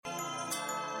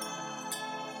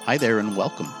Hi there and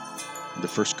welcome. The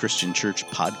First Christian Church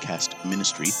podcast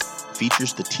ministry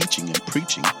features the teaching and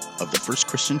preaching of the First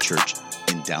Christian Church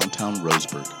in downtown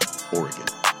Roseburg, Oregon.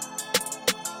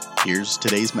 Here's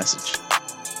today's message.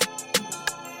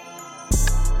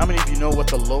 How many of you know what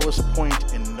the lowest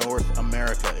point in North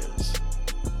America is?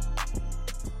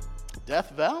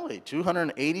 Death Valley,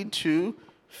 282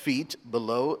 feet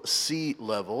below sea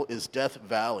level is Death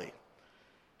Valley.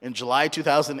 In July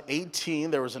 2018,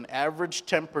 there was an average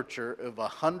temperature of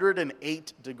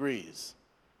 108 degrees.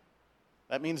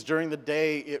 That means during the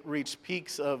day, it reached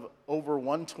peaks of over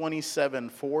 127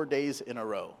 4 days in a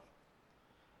row.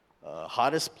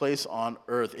 Hottest place on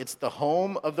earth. It's the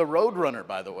home of the Roadrunner,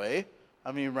 by the way.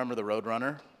 How many of you remember the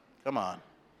Roadrunner? Come on.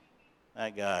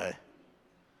 That guy.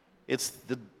 It's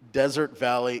the Desert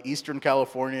Valley, Eastern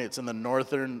California. It's in the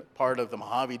northern part of the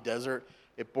Mojave Desert.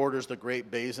 It borders the Great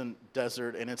Basin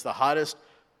Desert, and it's the hottest,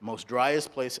 most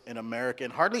driest place in America,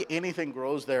 and hardly anything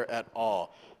grows there at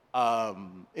all.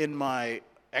 In my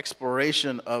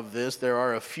exploration of this, there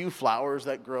are a few flowers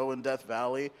that grow in Death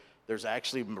Valley. There's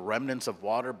actually remnants of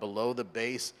water below the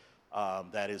base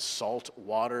that is salt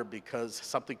water because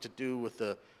something to do with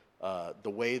the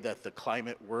way that the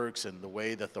climate works and the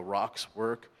way that the rocks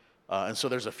work. And so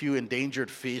there's a few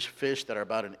endangered fish that are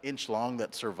about an inch long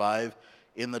that survive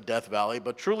in the Death Valley,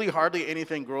 but truly hardly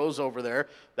anything grows over there.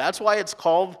 That's why it's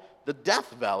called the Death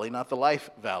Valley, not the Life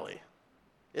Valley.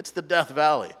 It's the Death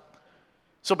Valley.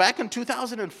 So back in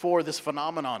 2004, this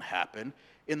phenomenon happened.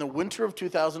 In the winter of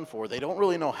 2004, they don't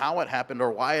really know how it happened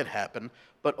or why it happened,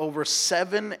 but over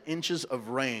 7 inches of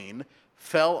rain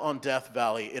fell on Death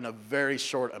Valley in a very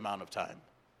short amount of time.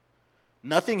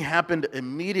 Nothing happened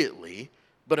immediately,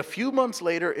 but a few months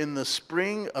later, in the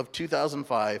spring of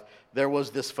 2005, there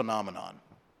was this phenomenon.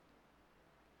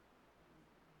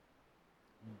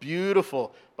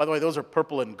 Beautiful. By the way, those are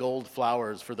purple and gold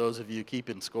flowers for those of you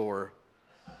keeping score.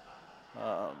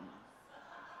 But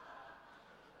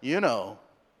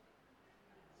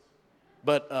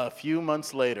a few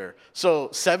months later, so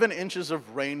 7 inches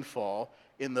of rainfall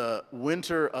in the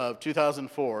winter of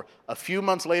 2004, a few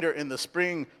months later in the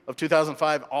spring of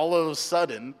 2005, all of a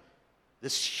sudden,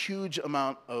 this huge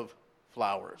amount of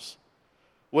flowers.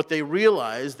 What they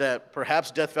realized that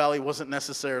perhaps Death Valley wasn't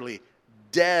necessarily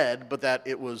dead, but that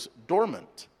it was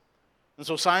dormant. And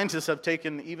so scientists have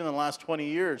taken, even in the last 20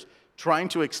 years, trying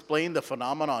to explain the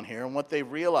phenomenon here. And what they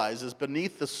realized is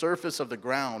beneath the surface of the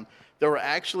ground, there were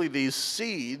actually these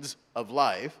seeds of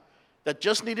life that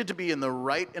just needed to be in the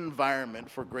right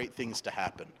environment for great things to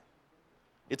happen.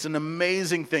 It's an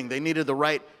amazing thing. They needed the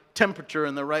right temperature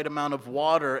and the right amount of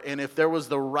water, and if there was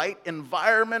the right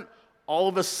environment, all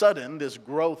of a sudden this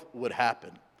growth would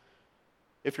happen.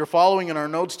 If you're following in our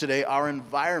notes today, our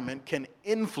environment can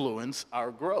influence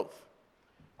our growth.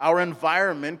 Our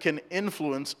environment can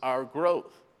influence our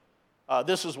growth.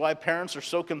 This is why parents are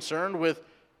so concerned with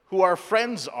who our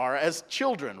friends are as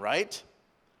children, right?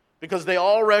 Because they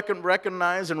all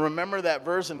recognize and remember that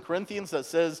verse in Corinthians that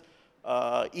says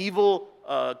evil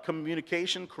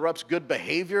communication corrupts good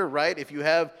behavior, right? If you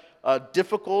have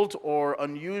difficult or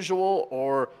unusual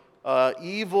or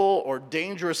evil or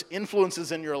dangerous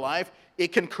influences in your life,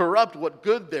 it can corrupt what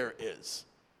good there is.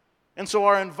 And so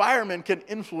our environment can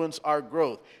influence our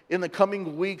growth. In the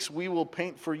coming weeks, we will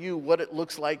paint for you what it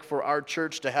looks like for our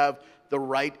church to have the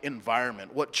right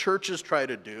environment. What churches try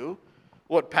to do,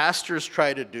 what pastors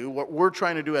try to do, what we're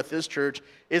trying to do at this church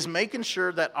is making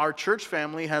sure that our church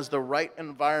family has the right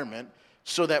environment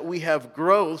so that we have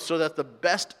growth, so that the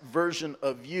best version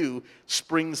of you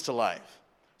springs to life.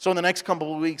 So in the next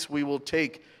couple of weeks, we will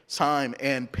take time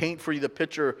and paint for you the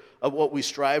picture of what we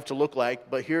strive to look like.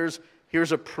 But here's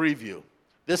a preview.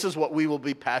 This is what we will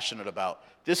be passionate about.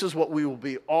 This is what we will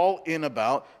be all in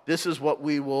about. This is what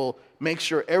we will make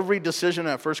sure every decision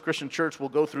at First Christian Church will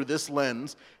go through this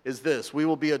lens, is this. We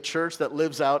will be a church that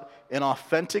lives out an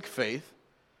authentic faith,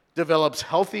 develops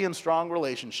healthy and strong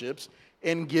relationships,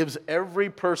 and gives every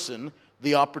person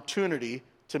the opportunity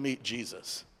to meet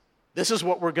Jesus. This is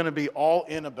what we're going to be all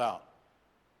in about.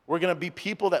 We're going to be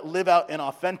people that live out an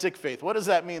authentic faith. What does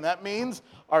that mean? That means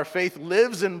our faith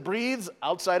lives and breathes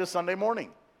outside of Sunday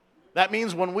morning. That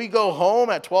means when we go home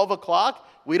at 12 o'clock,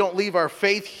 we don't leave our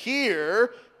faith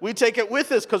here. We take it with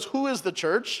us, because who is the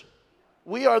church?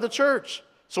 We are the church.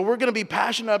 So we're going to be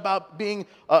passionate about being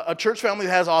a church family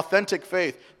that has authentic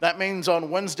faith. That means on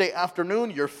Wednesday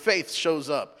afternoon, your faith shows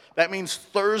up. That means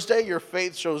Thursday, your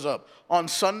faith shows up. On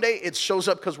Sunday, it shows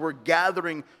up because we're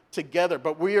gathering together.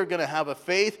 But we are going to have a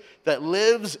faith that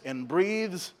lives and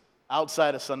breathes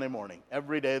outside of Sunday morning,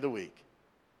 every day of the week.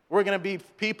 We're going to be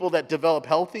people that develop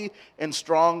healthy and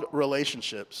strong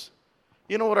relationships.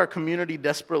 You know what our community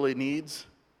desperately needs?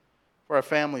 For our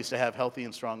families to have healthy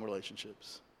and strong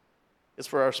relationships. It's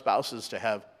for our spouses to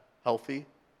have healthy,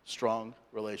 strong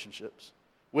relationships.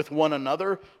 With one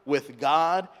another, with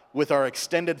God, with our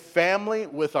extended family,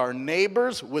 with our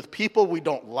neighbors, with people we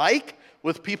don't like,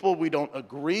 with people we don't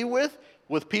agree with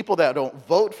people that don't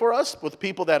vote for us, with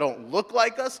people that don't look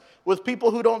like us, with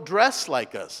people who don't dress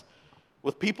like us,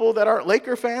 with people that aren't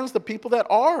Laker fans, the people that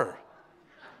are.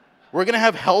 We're going to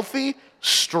have healthy,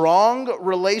 strong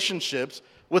relationships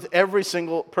with every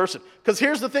single person. Because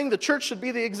here's the thing, the church should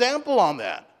be the example on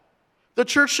that. The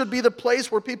church should be the place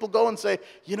where people go and say,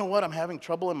 you know what, I'm having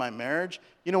trouble in my marriage.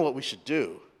 You know what we should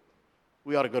do?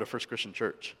 We ought to go to First Christian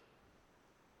Church.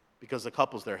 Because the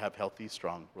couples there have healthy,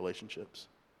 strong relationships.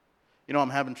 You know, I'm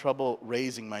having trouble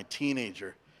raising my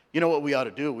teenager. You know what we ought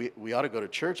to do? We ought to go to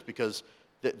church because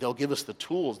they'll give us the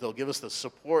tools. They'll give us the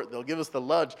support. They'll give us the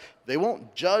love. They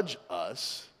won't judge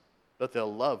us, but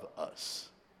they'll love us.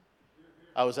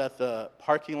 I was at the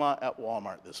parking lot at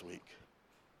Walmart this week.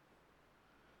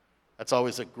 That's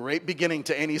always a great beginning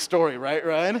to any story, right,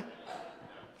 Ryan?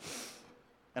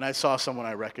 And I saw someone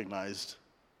I recognized.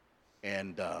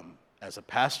 And as a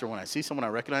pastor, when I see someone I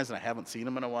recognize and I haven't seen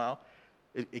them in a while,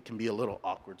 it can be a little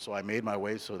awkward. So I made my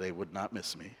way so they would not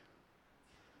miss me.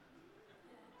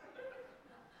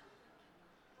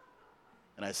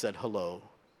 And I said hello,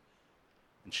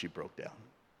 and she broke down.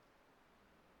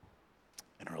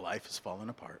 And her life has fallen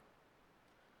apart,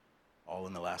 all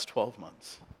in the last 12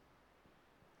 months.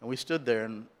 And we stood there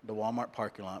in the Walmart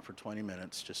parking lot for 20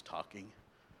 minutes just talking.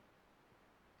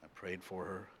 I prayed for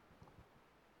her.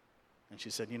 And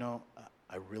she said, you know,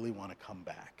 I really want to come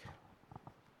back,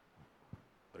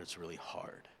 but it's really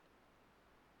hard.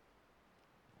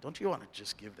 Don't you want to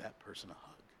just give that person a hug?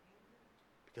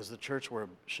 Because the church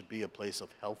should be a place of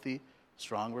healthy,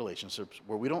 strong relationships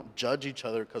where we don't judge each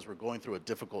other because we're going through a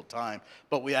difficult time,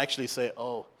 but we actually say,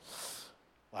 oh,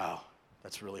 wow,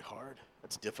 that's really hard.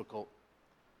 That's difficult.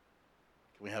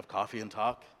 Can we have coffee and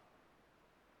talk?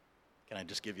 Can I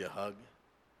just give you a hug?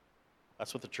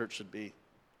 That's what the church should be.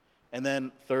 And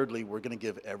then thirdly, we're going to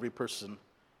give every person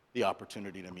the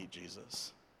opportunity to meet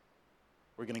Jesus.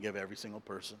 We're going to give every single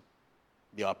person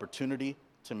the opportunity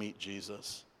to meet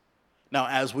Jesus. Now,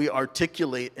 as we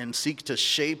articulate and seek to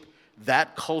shape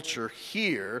that culture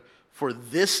here for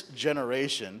this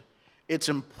generation, it's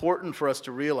important for us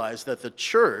to realize that the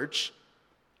church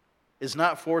is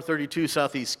not 432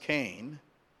 Southeast Kane,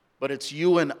 but it's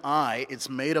you and I. It's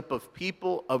made up of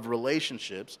people, of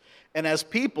relationships. And as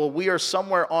people, we are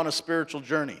somewhere on a spiritual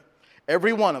journey.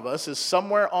 Every one of us is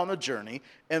somewhere on a journey,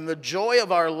 and the joy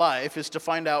of our life is to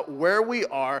find out where we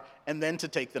are and then to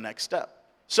take the next step.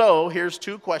 So here's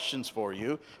 2 questions for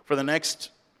you for the next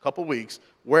couple weeks.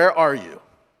 Where are you?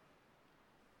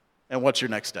 And what's your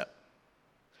next step?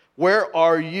 Where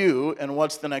are you and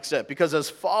what's the next step? Because as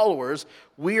followers,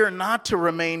 we are not to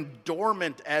remain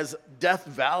dormant as Death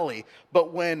Valley,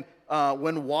 but when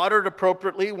watered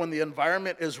appropriately, when the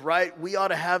environment is right, we ought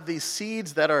to have these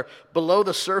seeds that are below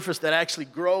the surface that actually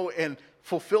grow and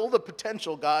fulfill the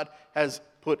potential God has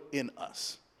put in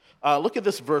us. Look at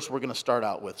this verse we're going to start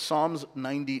out with, Psalms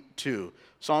 92.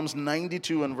 Psalms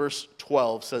 92 and verse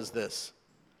 12 says this: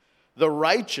 the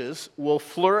righteous will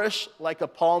flourish like a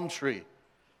palm tree.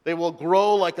 They will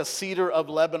grow like a cedar of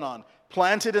Lebanon.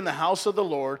 Planted in the house of the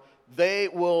Lord, they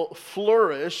will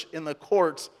flourish in the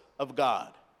courts of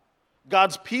God.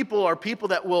 God's people are people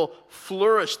that will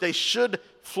flourish. They should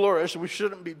flourish. We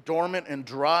shouldn't be dormant and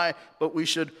dry, but we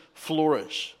should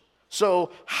flourish.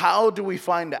 So how do we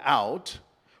find out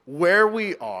where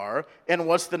we are and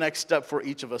what's the next step for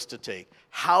each of us to take?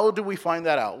 How do we find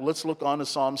that out? Let's look on to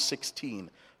Psalm 16.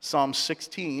 Psalm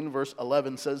 16, verse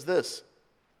 11 says this: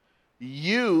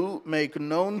 you make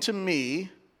known to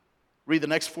me, read the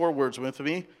next 4 words with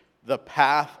me, the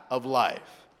path of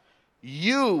life.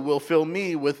 You will fill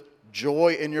me with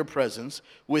joy in your presence,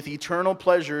 with eternal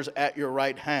pleasures at your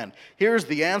right hand. Here's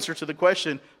the answer to the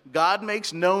question. God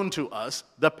makes known to us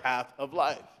the path of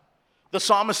life. The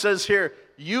psalmist says here,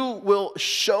 you will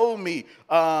show me,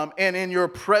 and in your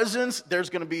presence there's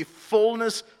going to be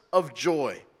fullness of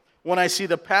joy. When I see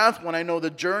the path, when I know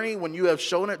the journey, when you have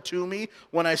shown it to me,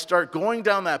 when I start going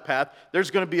down that path,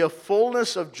 there's going to be a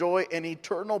fullness of joy and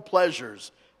eternal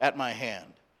pleasures at my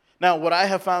hand. Now, what I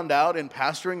have found out in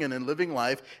pastoring and in living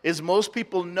life is most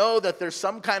people know that there's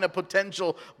some kind of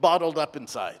potential bottled up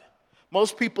inside.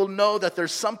 Most people know that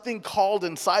there's something called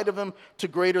inside of them to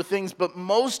greater things, but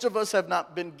most of us have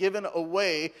not been given a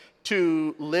way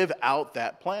to live out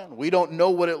that plan. We don't know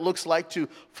what it looks like to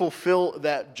fulfill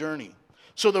that journey.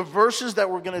 So the verses that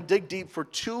we're going to dig deep for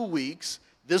 2 weeks,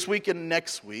 this week and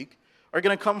next week, are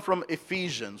going to come from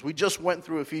Ephesians. We just went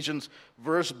through Ephesians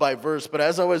verse by verse, but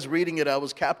as I was reading it, I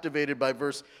was captivated by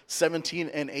verse 17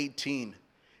 and 18.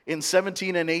 In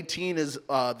 17 and 18 is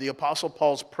the Apostle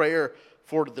Paul's prayer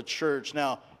for the church.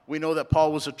 Now, we know that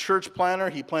Paul was a church planner.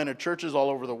 He planted churches all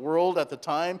over the world at the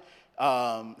time.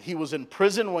 He was in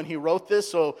prison when he wrote this,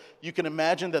 so you can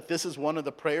imagine that this is one of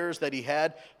the prayers that he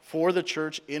had for the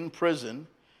church in prison.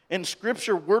 In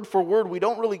Scripture, word for word, we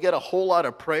don't really get a whole lot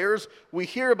of prayers. We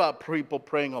hear about people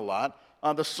praying a lot.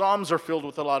 The Psalms are filled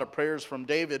with a lot of prayers from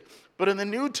David. But in the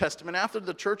New Testament, after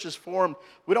the church is formed,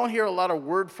 we don't hear a lot of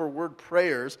word for word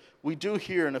prayers. We do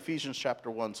hear in Ephesians chapter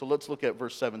 1. So let's look at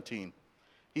verse 17.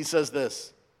 He says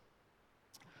this,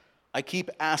 I keep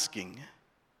asking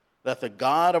that the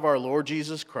God of our Lord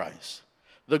Jesus Christ,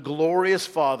 the glorious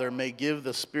Father, may give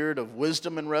the spirit of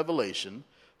wisdom and revelation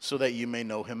so that you may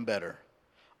know him better.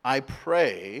 I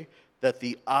pray that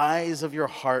the eyes of your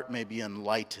heart may be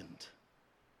enlightened,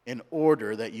 in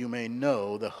order that you may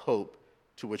know the hope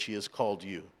to which he has called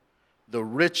you, the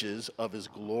riches of his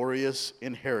glorious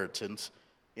inheritance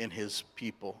in his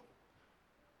people.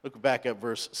 Look back at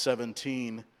verse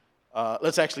 17.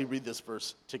 Let's actually read this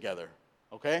verse together,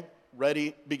 okay?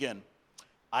 Ready, begin.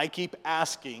 I keep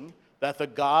asking that the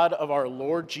God of our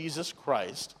Lord Jesus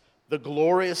Christ, the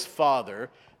glorious Father,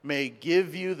 may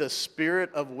give you the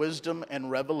spirit of wisdom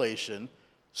and revelation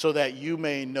so that you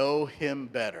may know him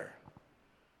better.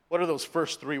 What are those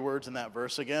first three words in that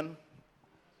verse again?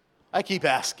 I keep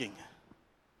asking.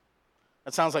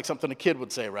 That sounds like something a kid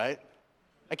would say, right?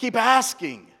 I keep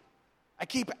asking. I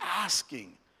keep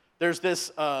asking. There's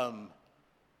this,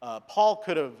 Paul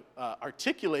could have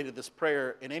articulated this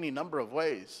prayer in any number of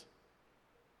ways.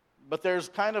 But there's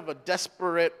kind of a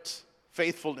desperate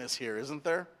faithfulness here, isn't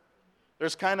there?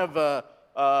 There's kind of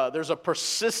there's a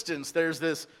persistence. There's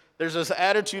this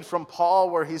attitude from Paul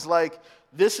where he's like,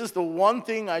 this is the one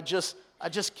thing I just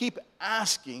keep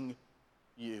asking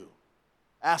you,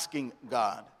 asking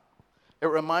God. It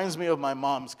reminds me of my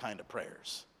mom's kind of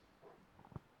prayers.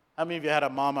 How many of you had a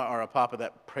mama or a papa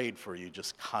that prayed for you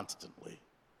just constantly?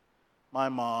 My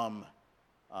mom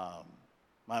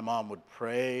would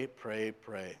pray.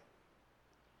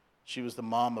 She was the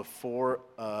mom of 4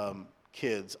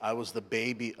 kids. I was the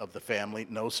baby of the family,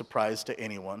 no surprise to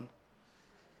anyone.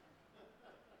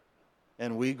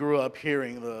 And we grew up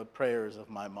hearing the prayers of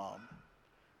my mom.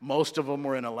 Most of them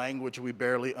were in a language we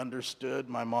barely understood.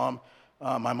 My mom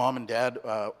and dad,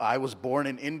 I was born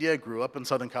in India, grew up in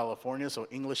Southern California, so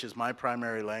English is my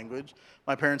primary language.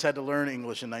 My parents had to learn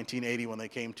English in 1980 when they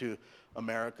came to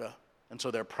America. And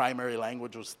so their primary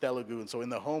language was Telugu. And so in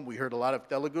the home, we heard a lot of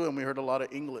Telugu and we heard a lot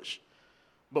of English.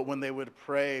 But when they would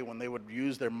pray, when they would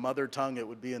use their mother tongue, it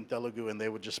would be in Telugu, and they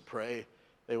would just pray.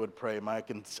 They would pray.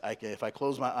 If I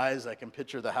close my eyes, I can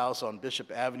picture the house on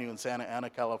Bishop Avenue in Santa Ana,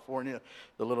 California,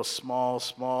 the little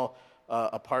small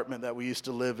apartment that we used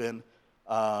to live in.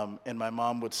 And my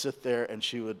mom would sit there, and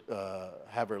she would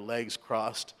have her legs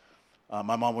crossed.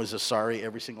 My mom was a sari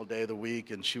every single day of the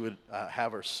week, and she would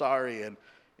have her sari. And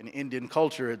in Indian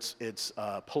culture, it's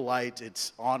polite,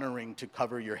 it's honoring to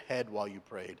cover your head while you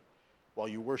prayed, while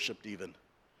you worshiped even.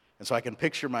 And so I can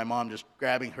picture my mom just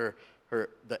grabbing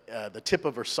the tip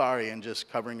of her sari and just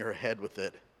covering her head with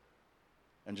it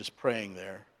and just praying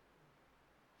there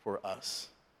for us.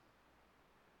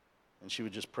 And she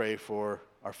would just pray for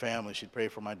our family. She'd pray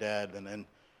for my dad, and then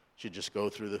she'd just go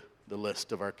through the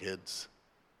list of our kids.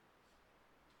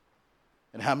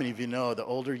 And how many of you know the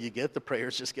older you get, the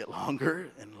prayers just get longer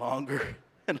and longer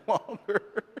and longer?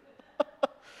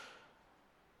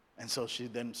 And so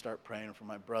she'd then start praying for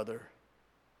my brother,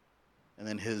 and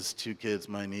then his 2 kids,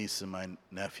 my niece and my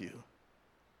nephew.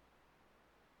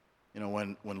 You know,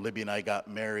 when Libby and I got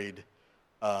married,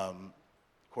 of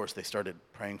course, they started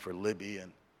praying for Libby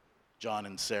and John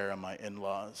and Sarah, my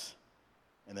in-laws,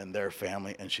 and then their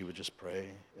family, and she would just pray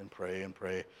and pray and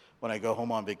pray. When I go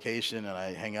home on vacation and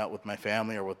I hang out with my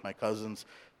family or with my cousins,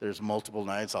 there's multiple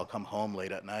nights I'll come home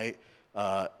late at night,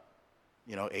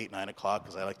 8, 9 o'clock,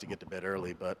 because I like to get to bed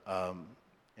early. But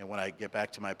and when I get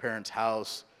back to my parents'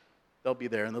 house, they'll be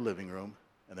there in the living room,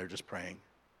 and they're just praying,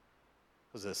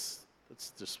 because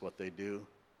that's just what they do.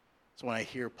 So when I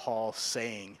hear Paul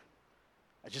saying,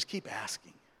 I just keep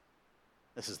asking,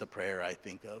 this is the prayer I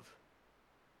think of.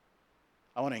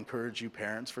 I want to encourage you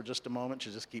parents for just a moment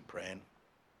to just keep praying.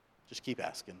 Just keep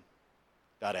asking.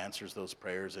 God answers those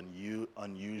prayers in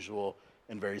unusual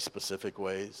and very specific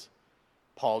ways.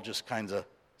 Paul just kind of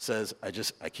says, I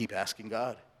keep asking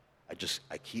God.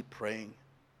 I keep praying.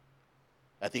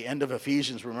 At the end of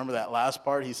Ephesians, remember that last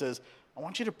part? He says, I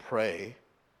want you to pray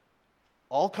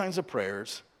all kinds of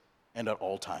prayers and at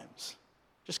all times.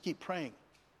 Just keep praying.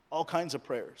 All kinds of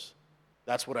prayers.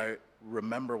 That's what I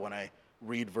remember when I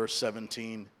read verse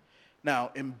 17.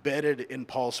 Now, embedded in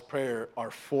Paul's prayer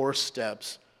are 4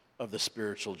 steps of the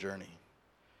spiritual journey.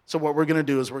 So what we're going to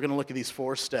do is we're going to look at these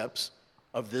 4 steps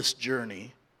of this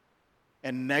journey.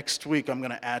 And next week, I'm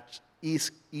going to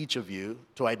ask each of you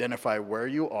to identify where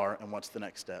you are and what's the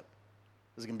next step.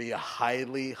 This is going to be a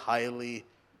highly, highly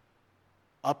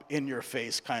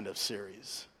up-in-your-face kind of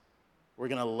series. We're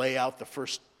going to lay out the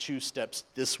first 2 steps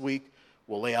this week.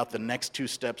 We'll lay out the next 2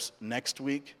 steps next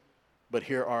week. But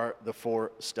here are the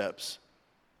 4 steps.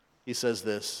 He says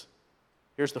this.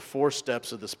 Here's the 4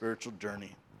 steps of the spiritual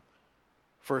journey.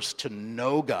 First, to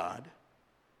know God.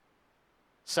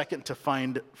 Second, to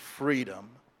find freedom.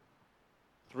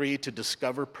 3, to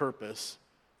discover purpose.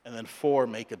 And then 4,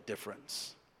 make a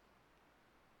difference.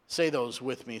 Say those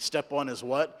with me. Step 1 is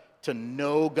what? To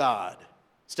know God.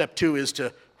 Step 2 is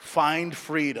to find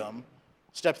freedom.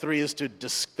 Step 3 is to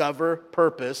discover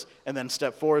purpose. And then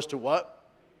step 4 is to what?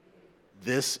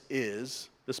 This is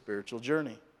the spiritual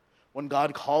journey. When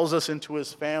God calls us into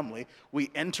his family,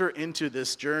 we enter into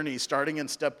this journey starting in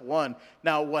step 1.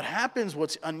 Now, what happens,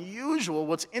 what's unusual,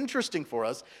 what's interesting for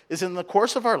us, is in the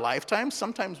course of our lifetime,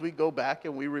 sometimes we go back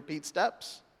and we repeat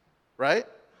steps, right?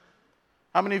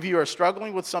 How many of you are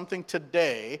struggling with something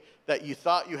today that you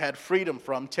thought you had freedom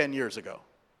from 10 years ago?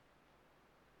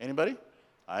 Anybody?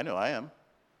 I know I am.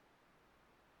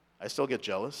 I still get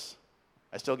jealous.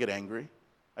 I still get angry.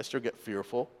 I still get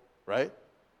fearful, right?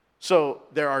 So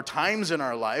there are times in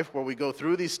our life where we go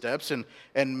through these steps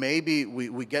and maybe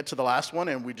we get to the last one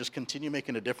and we just continue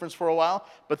making a difference for a while,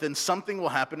 but then something will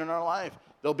happen in our life.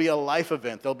 There'll be a life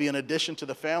event. There'll be an addition to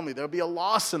the family. There'll be a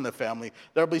loss in the family.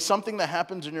 There'll be something that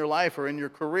happens in your life or in your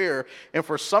career, and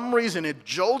for some reason it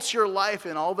jolts your life,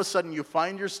 and all of a sudden you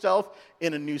find yourself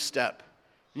in a new step.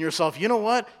 And yourself, you know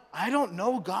what? I don't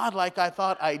know God like I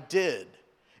thought I did.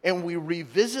 And we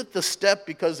revisit the step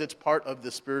because it's part of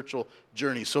the spiritual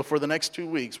journey. So for the next 2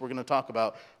 weeks, we're going to talk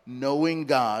about knowing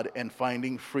God and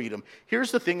finding freedom.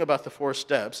 Here's the thing about the 4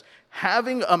 steps.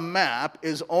 Having a map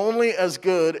is only as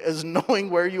good as knowing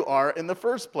where you are in the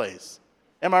first place.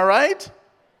 Am I right?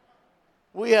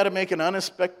 We had to make an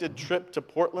unexpected trip to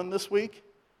Portland this week.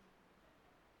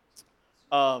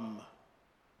 And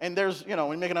there's, when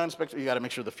you make an unexpected, you got to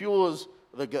make sure the fuel is,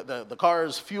 the car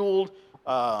is fueled.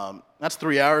 That's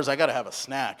 3 hours. I got to have a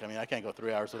snack. I mean, I can't go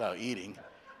 3 hours without eating.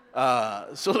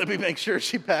 So let me make sure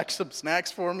she packed some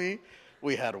snacks for me.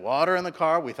 We had water in the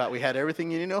car. We thought we had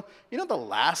everything. You know the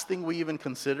last thing we even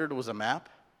considered was a map?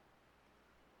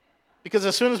 Because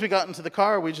as soon as we got into the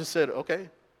car, we just said, okay,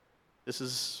 this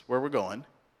is where we're going. And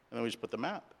then we just put the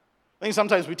map. I think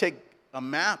sometimes we take a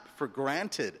map for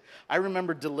granted. I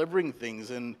remember delivering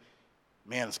things, and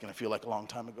man, it's going to feel like a long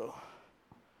time ago.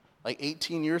 Like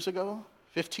 18 years ago,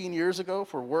 15 years ago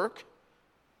for work,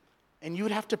 and you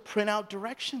would have to print out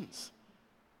directions.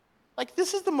 Like,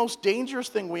 this is the most dangerous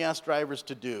thing we ask drivers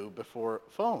to do before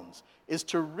phones, is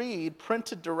to read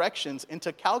printed directions and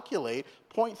to calculate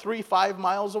 0.35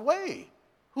 miles away.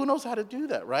 Who knows how to do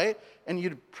that, right? And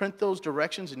you'd print those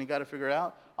directions and you got to figure it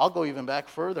out. I'll go even back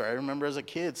further. I remember as a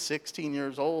kid, 16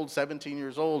 years old, 17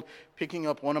 years old, picking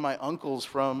up one of my uncles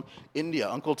from India,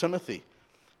 Uncle Timothy.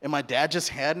 And my dad just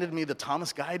handed me the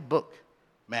Thomas Guide book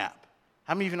map.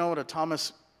 How many of you know what a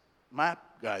Thomas map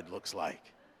guide looks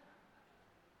like?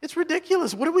 It's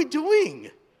ridiculous. What are we doing?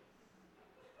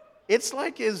 It's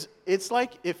like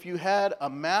if you had a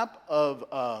map of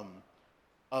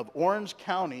Orange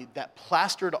County that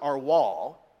plastered our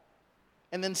wall,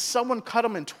 and then someone cut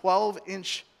them in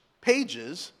 12-inch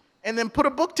pages, and then put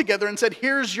a book together and said,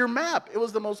 here's your map. It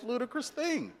was the most ludicrous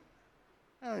thing.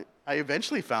 I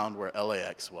eventually found where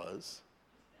LAX was.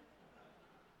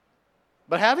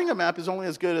 But having a map is only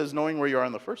as good as knowing where you are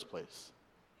in the first place.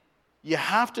 You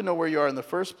have to know where you are in the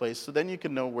first place so then you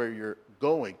can know where you're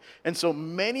going. And so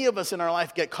many of us in our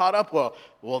life get caught up,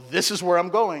 well, this is where I'm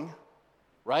going,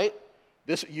 right?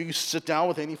 You sit down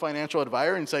with any financial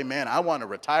advisor and say, man, I want to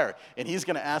retire. And he's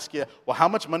going to ask you, well, how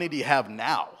much money do you have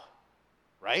now,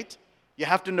 right? You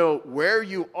have to know where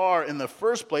you are in the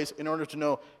first place in order to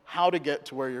know how to get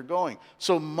to where you're going.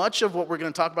 So much of what we're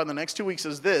going to talk about in the next 2 weeks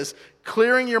is this: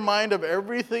 clearing your mind of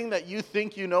everything that you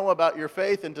think you know about your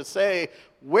faith and to say,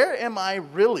 where am I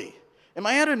really? Am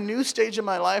I at a new stage in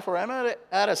my life, or am I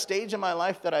at a stage in my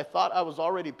life that I thought I was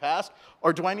already past,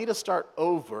 or do I need to start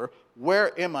over?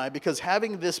 Where am I? Because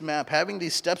having this map, having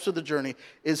these steps of the journey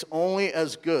is only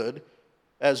as good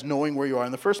as knowing where you are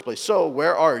in the first place. So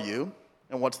where are you,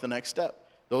 and what's the next step?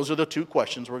 Those are the 2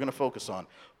 questions we're going to focus on.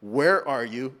 Where are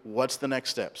you? What's the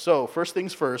next step? So first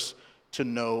things first, to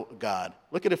know God.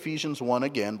 Look at Ephesians 1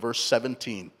 again, verse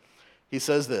 17. He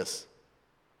says this,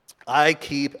 I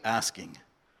keep asking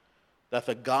that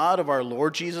the God of our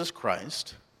Lord Jesus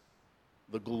Christ,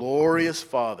 the glorious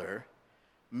Father,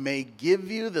 may give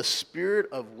you the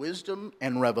spirit of wisdom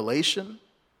and revelation.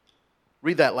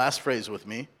 Read that last phrase with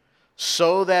me.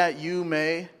 So that you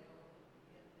may,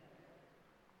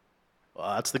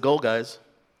 well, that's the goal, guys,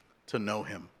 to know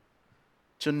him.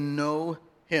 To know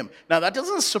him. Now, that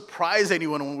doesn't surprise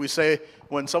anyone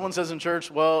when someone says in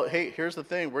church, well, hey, here's the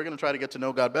thing, we're going to try to get to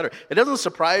know God better. It doesn't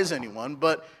surprise anyone,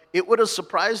 but it would have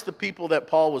surprised the people that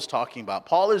Paul was talking about.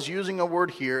 Paul is using a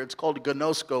word here. It's called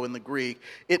gnosko in the Greek.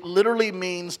 It literally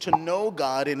means to know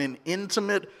God in an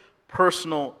intimate,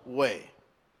 personal way.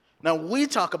 Now, we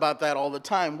talk about that all the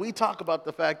time. We talk about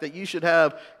the fact that you should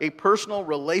have a personal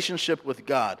relationship with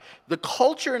God. The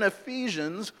culture in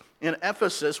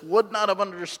Ephesus would not have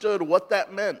understood what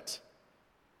that meant.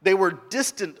 They were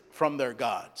distant from their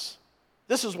gods.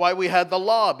 This is why we had the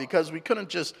law, because we couldn't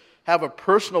just have a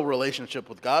personal relationship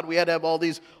with God. We had to have all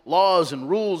these laws and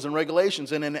rules and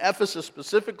regulations. And in Ephesus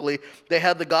specifically, they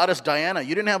had the goddess Diana.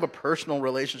 You didn't have a personal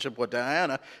relationship with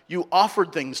Diana. You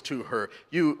offered things to her.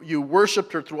 You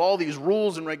worshiped her through all these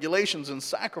rules and regulations and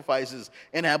sacrifices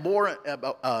and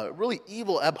really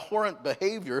evil, abhorrent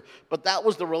behavior. But that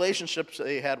was the relationships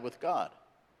they had with God.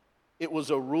 It was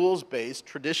a rules-based,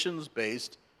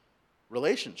 traditions-based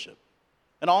relationship.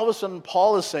 And all of a sudden,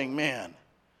 Paul is saying, man,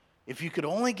 if you could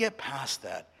only get past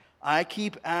that, I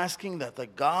keep asking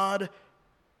that God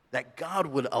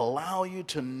would allow you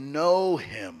to know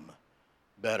him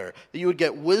better. That you would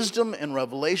get wisdom and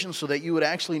revelation so that you would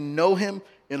actually know him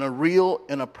in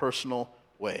a personal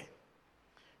way.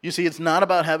 You see, it's not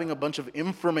about having a bunch of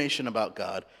information about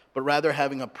God, but rather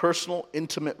having a personal,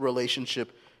 intimate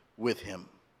relationship with him.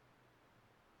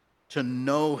 To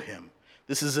know him.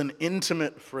 This is an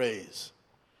intimate phrase.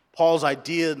 Paul's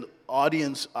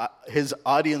his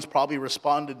audience probably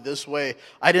responded this way.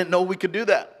 I didn't know we could do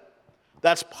that.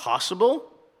 That's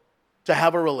possible, to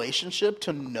have a relationship,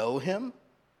 to know him.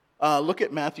 Look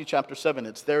at Matthew chapter 7.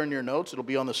 It's there in your notes. It'll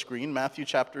be on the screen. Matthew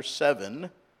chapter 7,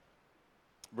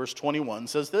 verse 21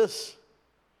 says this.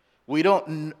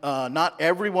 Not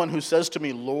everyone who says to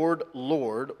me, Lord,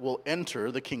 Lord, will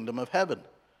enter the kingdom of heaven.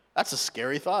 That's a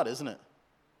scary thought, isn't it?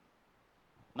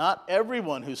 Not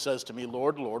everyone who says to me,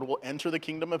 Lord, Lord, will enter the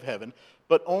kingdom of heaven,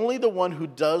 but only the one who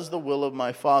does the will of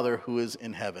my Father who is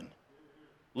in heaven.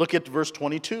 Look at verse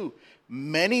 22.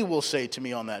 Many will say to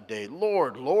me on that day,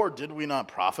 Lord, Lord, did we not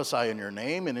prophesy in your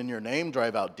name, and in your name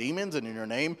drive out demons, and in your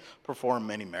name perform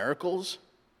many miracles?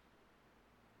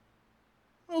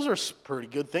 Those are pretty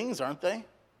good things, aren't they?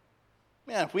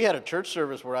 Man, if we had a church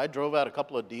service where I drove out a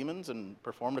couple of demons and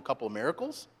performed a couple of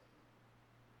miracles,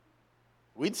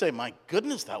 we'd say, my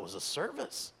goodness, that was a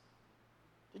service.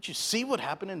 Did you see what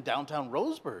happened in downtown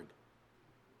Roseburg?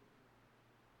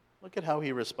 Look at how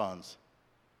he responds.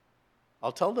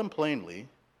 I'll tell them plainly,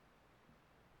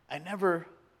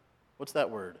 what's that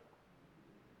word?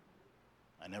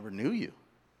 I never knew you.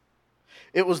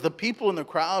 It was the people in the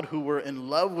crowd who were in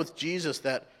love with Jesus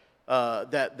that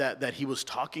he was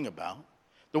talking about.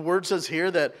 The word says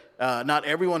here that not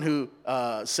everyone who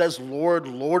says, Lord,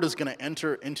 Lord, is going to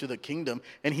enter into the kingdom.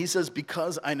 And he says,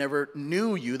 because I never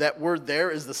knew you. That word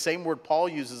there is the same word Paul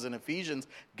uses in Ephesians,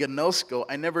 gnosko.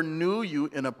 I never knew you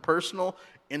in a personal,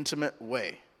 intimate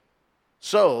way.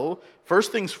 So,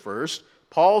 first things first,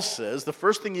 Paul says the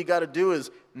first thing you got to do is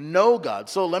know God.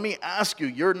 So let me ask you,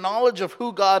 your knowledge of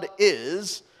who God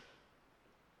is.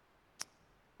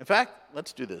 In fact,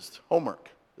 let's do this. Homework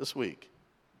this week.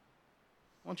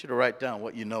 I want you to write down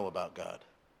what you know about God.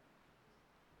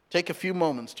 Take a few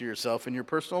moments to yourself in your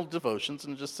personal devotions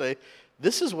and just say,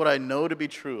 this is what I know to be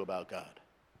true about God.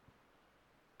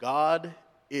 God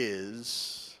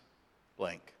is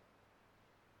blank.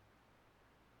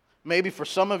 Maybe for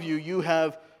some of you, you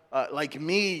have, like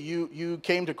me, you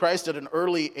came to Christ at an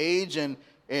early age and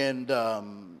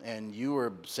you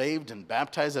were saved and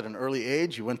baptized at an early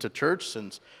age. You went to church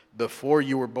since before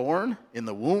you were born in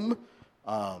the womb.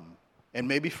 And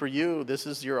maybe for you, this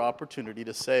is your opportunity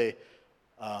to say,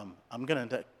 I'm going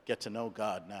to get to know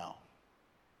God now.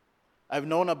 I've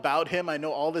known about him. I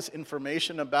know all this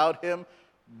information about him,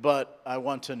 but I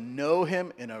want to know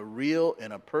him in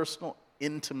a personal,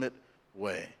 intimate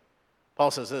way. Paul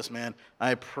says this, man,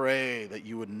 I pray that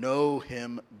you would know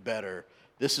him better.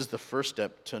 This is the first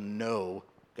step to know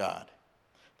God.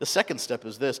 The second step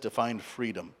is this, to find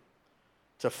freedom.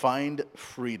 To find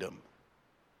freedom.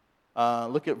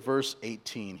 Look at verse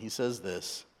 18. He says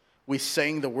this, We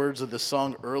sang the words of the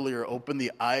song earlier, "Open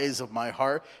the eyes of my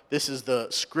heart." This is the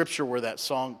scripture where that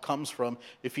song comes from.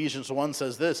 Ephesians 1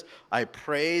 says this, "I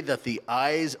pray that the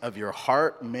eyes of your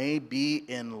heart may be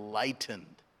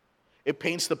enlightened." It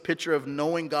paints the picture of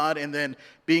knowing God and then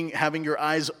having your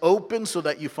eyes open so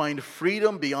that you find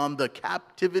freedom beyond the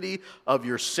captivity of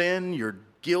your sin, your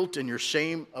guilt, and your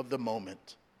shame of the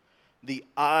moment. The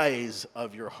eyes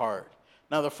of your heart.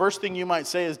 Now, the first thing you might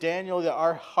say is, Daniel, that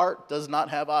our heart does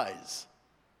not have eyes.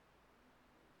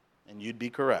 And you'd be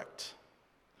correct.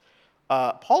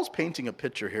 Paul's painting a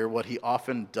picture here, what he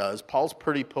often does. Paul's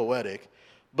pretty poetic.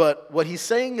 But what he's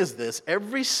saying is this: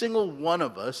 every single one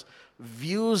of us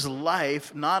views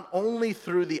life not only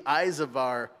through the eyes of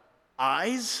our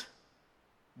eyes,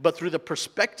 but through the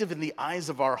perspective in the eyes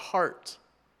of our heart.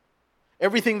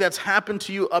 Everything that's happened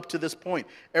to you up to this point,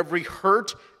 every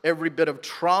hurt, every bit of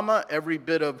trauma, every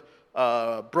bit of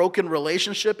broken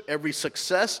relationship, every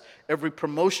success, every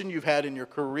promotion you've had in your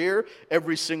career,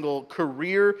 every single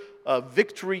career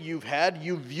victory you've had,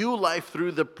 you view life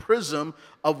through the prism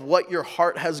of what your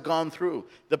heart has gone through.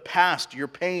 The past, your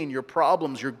pain, your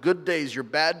problems, your good days, your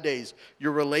bad days,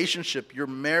 your relationship, your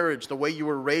marriage, the way you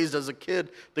were raised as a kid,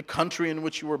 the country in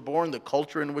which you were born, the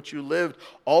culture in which you lived.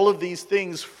 All of these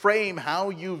things frame how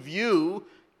you view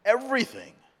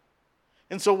everything.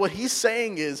 And so what he's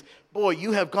saying is, boy,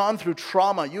 you have gone through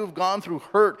trauma, you have gone through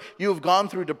hurt, you have gone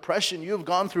through depression, you have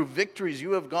gone through victories,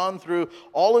 you have gone through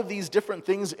all of these different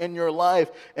things in your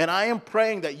life. And I am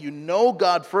praying that you know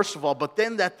God, first of all, but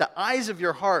then that the eyes of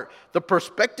your heart, the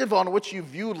perspective on which you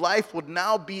view life would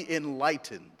now be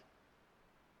enlightened.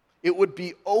 It would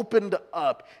be opened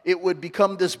up. It would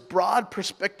become this broad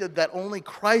perspective that only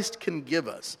Christ can give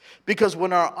us. Because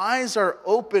when our eyes are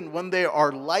open, when they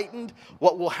are lightened,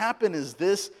 what will happen is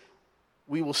this: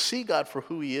 we will see God for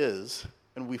who He is,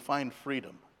 and we find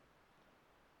freedom.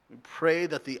 We pray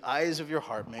that the eyes of your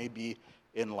heart may be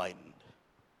enlightened.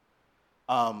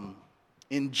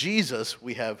 In Jesus,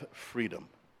 we have freedom.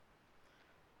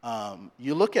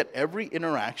 You look at every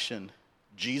interaction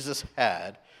Jesus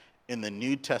had in the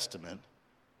New Testament,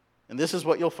 and this is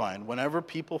what you'll find. Whenever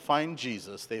people find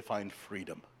Jesus, they find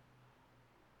freedom.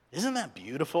 Isn't that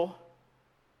beautiful?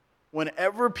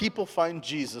 Whenever people find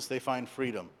Jesus, they find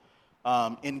freedom.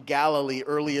 In Galilee,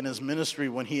 early in his ministry,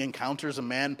 when he encounters a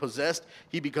man possessed,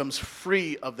 he becomes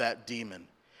free of that demon.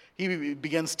 He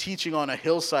begins teaching on a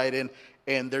hillside,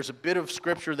 and there's a bit of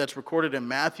scripture that's recorded in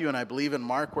Matthew and I believe in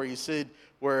Mark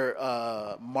where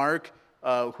Mark,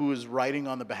 who is writing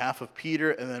on the behalf of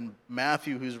Peter, and then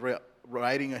Matthew, who's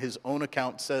writing his own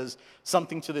account, says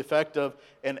something to the effect of,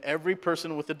 "And every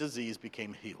person with a disease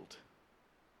became healed."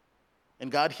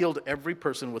 And God healed every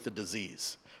person with a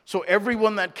disease. So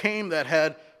everyone that came that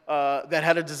had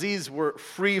a disease were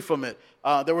free from it.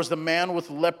 There was the man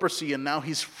with leprosy, and now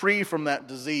he's free from that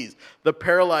disease. The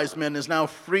paralyzed man is now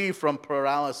free from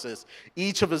paralysis.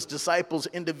 Each of his disciples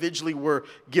individually were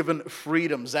given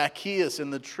freedom. Zacchaeus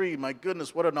in the tree, my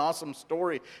goodness, what an awesome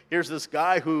story. Here's this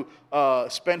guy who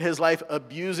spent his life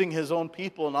abusing his own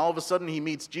people, and all of a sudden he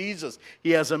meets Jesus.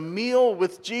 He has a meal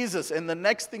with Jesus, and the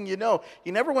next thing you know,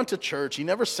 he never went to church. He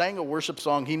never sang a worship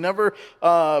song. He never,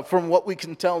 from what we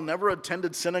can tell, never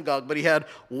attended synagogue, but he had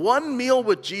one meal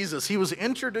with Jesus. He was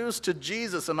introduced to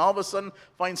Jesus, and all of a sudden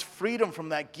finds freedom from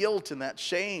that guilt and that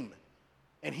shame.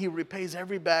 And he repays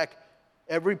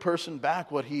every person back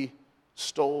what he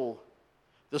stole.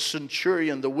 The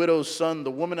centurion, the widow's son,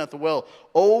 the woman at the well,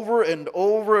 over and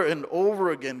over and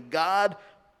over again, God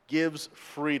gives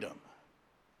freedom.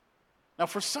 Now,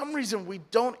 for some reason, we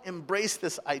don't embrace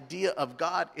this idea of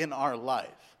God in our life,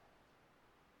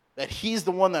 that He's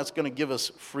the one that's going to give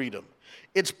us freedom.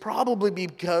 It's probably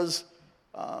because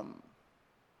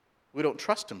we don't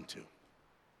trust Him to.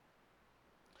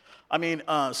 I mean,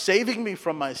 saving me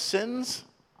from my sins,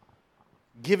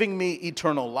 giving me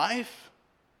eternal life,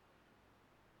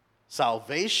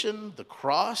 salvation, the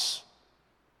cross,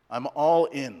 I'm all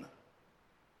in.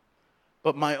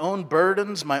 But my own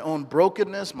burdens, my own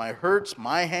brokenness, my hurts,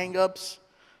 my hang-ups,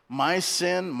 my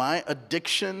sin, my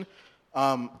addiction,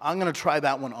 I'm going to try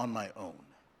that one on my own.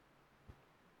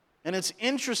 And it's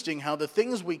interesting how the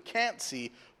things we can't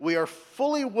see, we are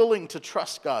fully willing to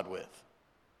trust God with.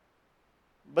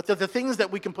 But that the things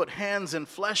that we can put hands and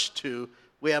flesh to,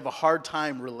 we have a hard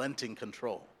time relenting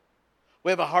control.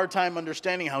 We have a hard time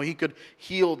understanding how He could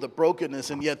heal the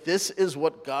brokenness, and yet this is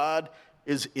what God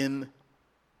is in.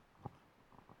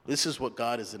 This is what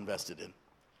God is invested in,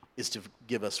 is to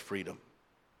give us freedom.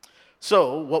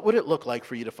 So, what would it look like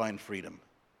for you to find freedom?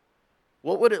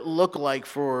 What would it look like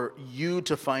for you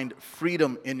to find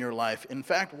freedom in your life? In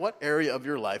fact, what area of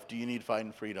your life do you need to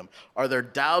find freedom? Are there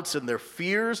doubts and there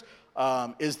fears?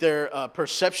 Is there a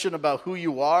perception about who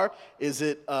you are? Is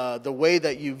it the way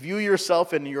that you view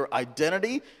yourself and your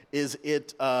identity? Is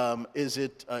it an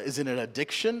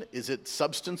addiction? Is it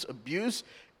substance abuse?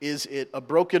 Is it a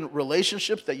broken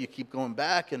relationship that you keep going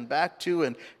back and back to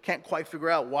and can't quite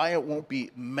figure out why it won't be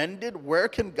mended? Where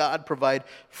can God provide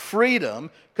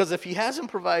freedom? Because if he hasn't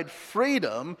provided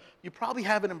freedom, you probably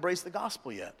haven't embraced the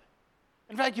gospel yet.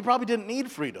 In fact, you probably didn't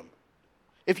need freedom.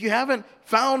 If you haven't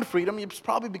found freedom, it's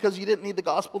probably because you didn't need the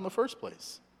gospel in the first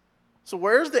place. So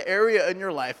where's the area in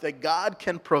your life that God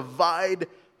can provide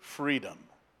freedom?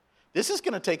 This is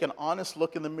going to take an honest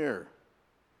look in the mirror.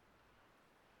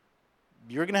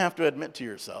 You're going to have to admit to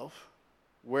yourself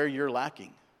where you're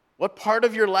lacking. What part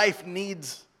of your life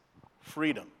needs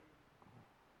freedom?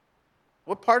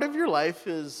 What part of your life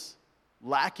is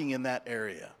lacking in that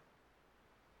area?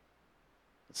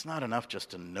 It's not enough just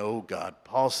to know God.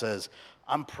 Paul says,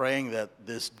 I'm praying that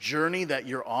this journey that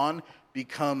you're on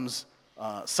becomes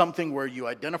something where you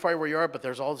identify where you are, but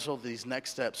there's also these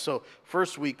next steps. So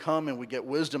first we come and we get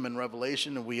wisdom and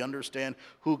revelation and we understand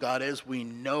who God is. We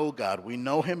know God. We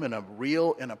know him in a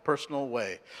real and a personal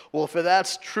way. Well, if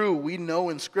that's true, we know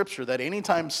in Scripture that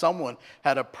anytime someone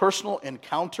had a personal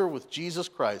encounter with Jesus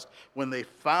Christ, when they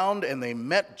found and they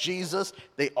met Jesus,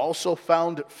 they also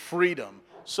found freedom.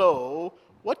 So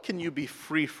what can you be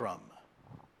free from?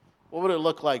 What would it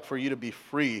look like for you to be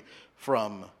free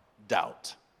from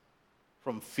doubt,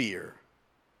 from fear,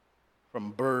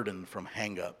 from burden, from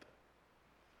hang-up?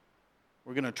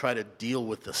 We're going to try to deal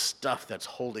with the stuff that's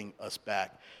holding us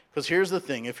back. Because here's the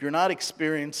thing, if you're not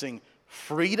experiencing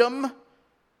freedom,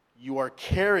 you are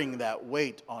carrying that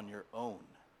weight on your own.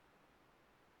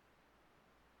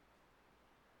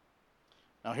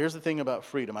 Now here's the thing about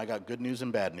freedom. I got good news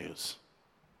and bad news.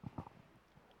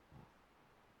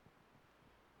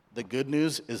 The good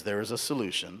news is there is a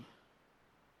solution.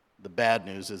 The bad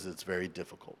news is it's very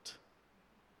difficult.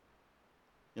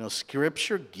 You know,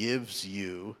 Scripture gives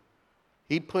you,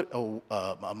 he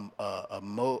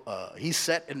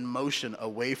set in motion a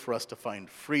way for us to find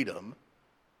freedom,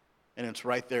 and it's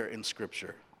right there in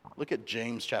Scripture. Look at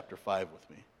James chapter 5 with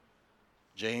me.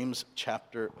 James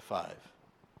chapter 5.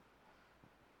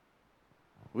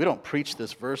 We don't preach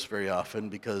this verse very often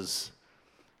because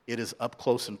it is up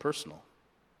close and personal.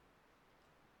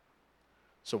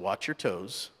 So watch your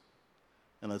toes,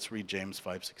 and let's read James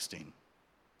 5:16.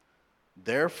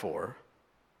 Therefore,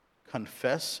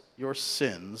 confess your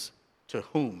sins to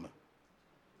whom?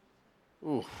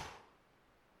 Ooh.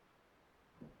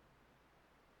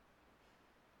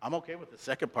 I'm okay with the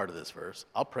second part of this verse.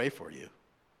 I'll pray for you.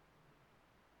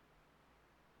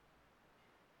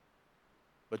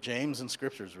 But James in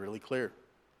Scripture is really clear.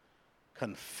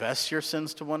 Confess your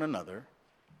sins to one another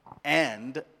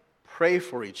and pray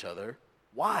for each other.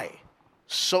 Why?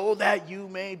 So that you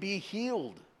may be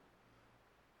healed.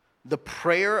 The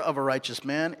prayer of a righteous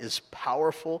man is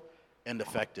powerful and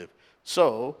effective.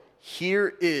 So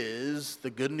here is the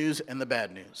good news and the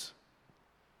bad news.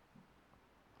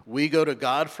 We go to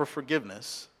God for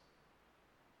forgiveness,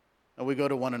 and we go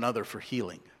to one another for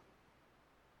healing.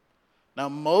 Now,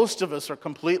 most of us are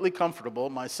completely comfortable,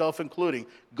 myself including,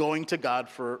 going to God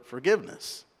for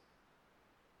forgiveness.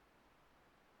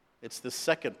 It's the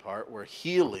second part where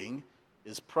healing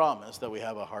is promised that we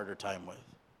have a harder time with.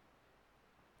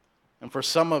 And for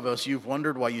some of us, you've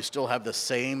wondered why you still have the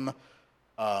same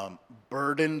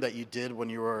burden that you did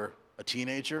when you were a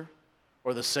teenager,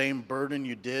 or the same burden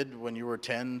you did when you were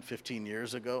 10, 15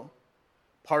 years ago.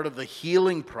 Part of the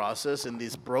healing process and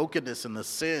this brokenness and the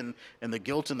sin and the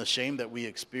guilt and the shame that we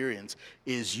experience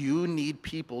is you need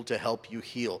people to help you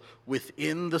heal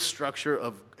within the structure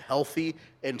of healthy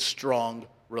and strong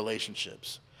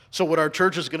relationships. So what our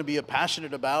church is going to be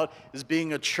passionate about is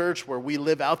being a church where we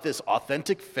live out this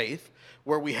authentic faith,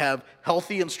 where we have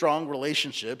healthy and strong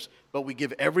relationships, but we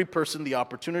give every person the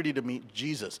opportunity to meet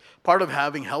Jesus. Part of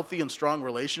having healthy and strong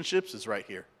relationships is right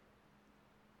here.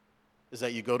 Is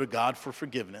that you go to God for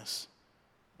forgiveness,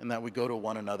 and that we go to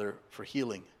one another for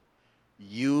healing.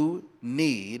 You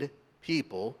need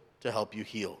people to help you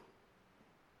heal.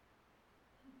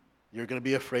 You're going to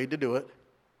be afraid to do it.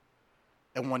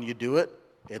 And when you do it,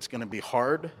 it's going to be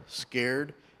hard,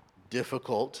 scared,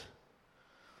 difficult.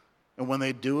 And when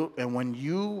they do it, and when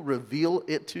you reveal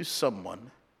it to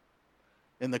someone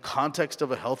in the context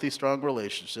of a healthy, strong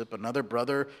relationship, another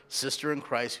brother, sister in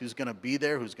Christ who's going to be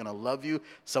there, who's going to love you,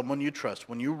 someone you trust,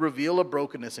 when you reveal a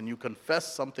brokenness and you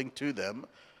confess something to them,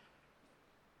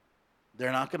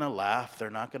 They're not going to laugh. They're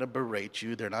not going to berate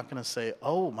you. They're not going to say,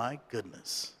 oh my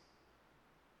goodness.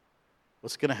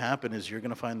 What's going to happen is you're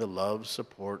going to find the love,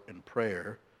 support, and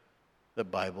prayer the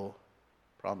Bible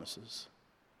promises.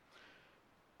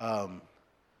 I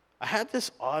had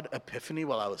this odd epiphany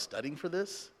while I was studying for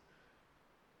this.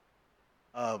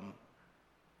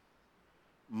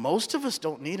 Most of us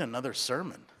don't need another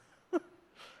sermon,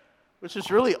 which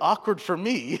is really awkward for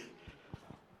me.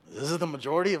 This is the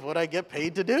majority of what I get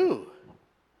paid to do.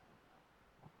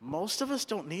 Most of us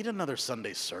don't need another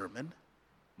Sunday sermon.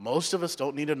 Most of us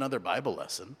don't need another Bible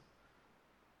lesson.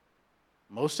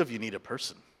 Most of you need a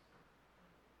person.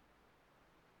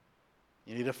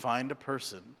 You need to find a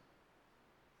person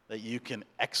that you can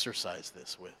exercise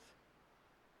this with.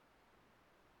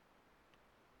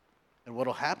 And what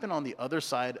will happen on the other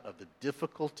side of the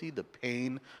difficulty, the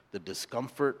pain, the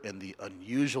discomfort, and the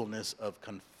unusualness of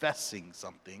confessing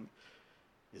something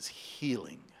is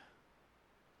healing.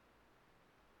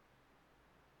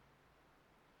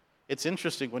 It's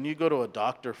interesting when you go to a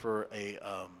doctor for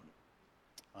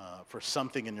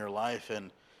something in your life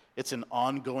and it's an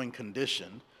ongoing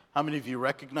condition. How many of you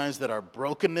recognize that our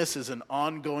brokenness is an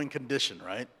ongoing condition,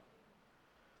 right?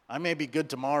 I may be good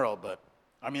tomorrow,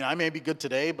 I may be good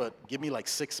today, but give me like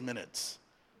 6 minutes.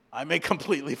 I may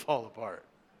completely fall apart.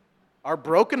 Our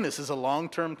brokenness is a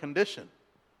long-term condition.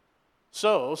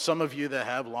 So some of you that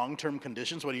have long-term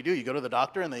conditions, what do? You go to the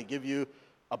doctor and they give you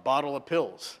a bottle of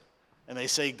pills. And they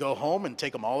say, go home and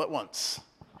take them all at once.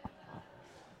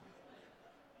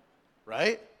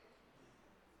 Right?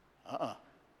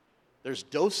 There's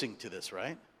dosing to this,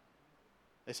 right?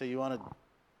 They say you want to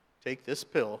take this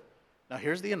pill. Now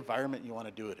here's the environment you want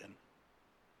to do it in.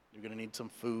 You're going to need some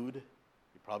food.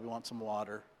 You probably want some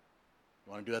water.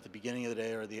 You want to do it at the beginning of the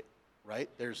day right?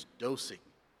 There's dosing.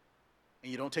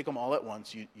 And you don't take them all at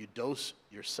once. You dose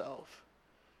yourself.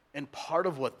 And part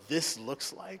of what this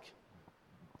looks like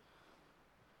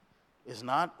is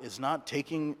not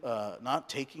taking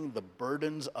the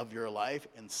burdens of your life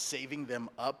and saving them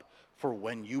up for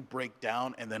when you break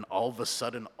down and then all of a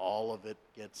sudden all of it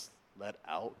gets let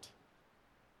out.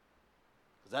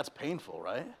 Because that's painful,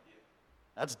 right?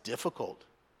 That's difficult.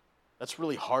 That's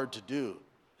really hard to do.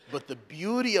 But the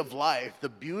beauty of life, the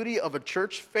beauty of a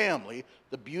church family,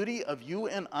 the beauty of you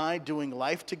and I doing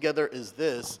life together is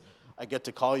this. I get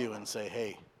to call you and say,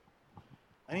 hey,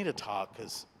 I need to talk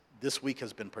because this week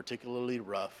has been particularly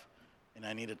rough, and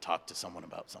I need to talk to someone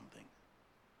about something.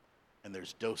 And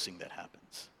there's dosing that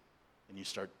happens, and you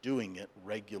start doing it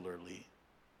regularly.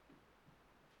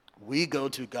 We go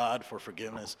to God for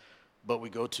forgiveness, but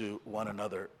we go to one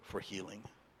another for healing.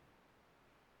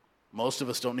 Most of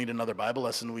us don't need another Bible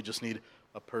lesson, we just need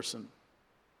a person.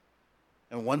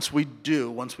 And once we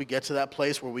get to that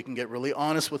place where we can get really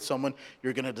honest with someone,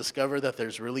 you're going to discover that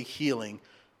there's really healing.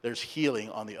 There's healing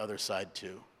on the other side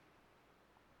too.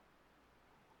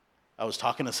 I was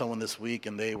talking to someone this week,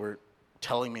 and they were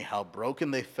telling me how broken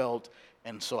they felt,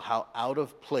 and so how out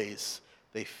of place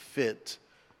they fit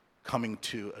coming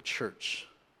to a church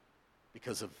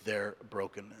because of their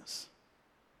brokenness.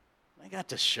 I got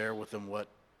to share with them what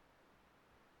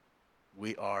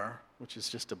we are, which is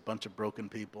just a bunch of broken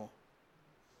people.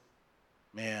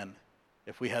 Man,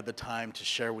 if we had the time to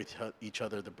share with each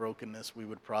other the brokenness, we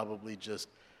would probably just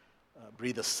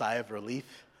breathe a sigh of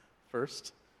relief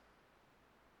first.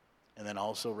 And then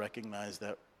also recognize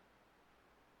that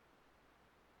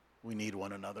we need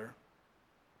one another.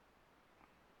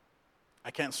 I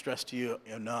can't stress to you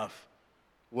enough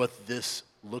what this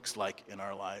looks like in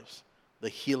our lives, the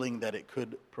healing that it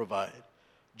could provide.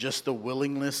 Just the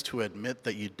willingness to admit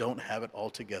that you don't have it all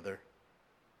together,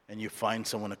 and you find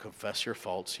someone to confess your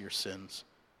faults, your sins.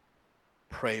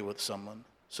 Pray with someone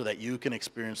so that you can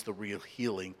experience the real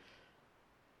healing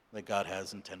that God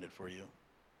has intended for you.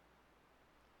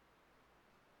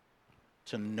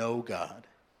 To know God,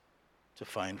 to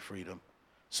find freedom.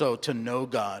 So to know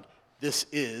God, this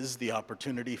is the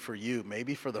opportunity for you,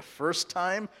 maybe for the first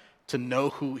time, to know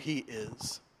who He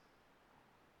is.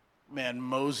 Man,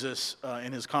 Moses,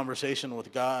 in his conversation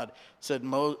with God, said,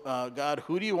 God,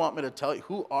 who do you want me to tell you?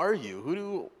 Who are you? Who do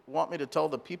you want me to tell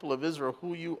the people of Israel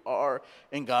who you are?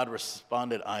 And God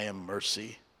responded, I am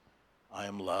mercy. I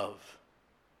am love.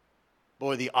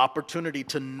 Boy, the opportunity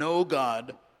to know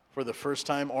God for the first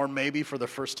time, or maybe for the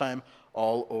first time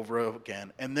all over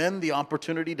again. And then the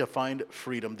opportunity to find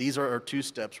freedom. These are our 2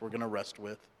 steps we're going to rest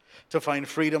with. To find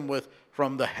freedom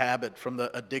from the habit, from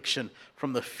the addiction,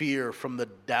 from the fear, from the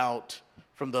doubt,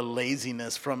 from the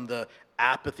laziness, from the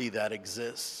apathy that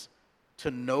exists.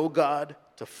 To know God,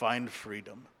 to find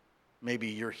freedom. Maybe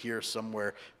you're here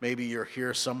somewhere. Maybe you're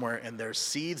here somewhere and there's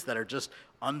seeds that are just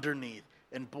underneath.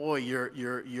 And boy,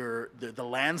 the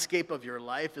landscape of your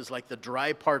life is like the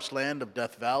dry, parched land of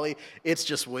Death Valley. It's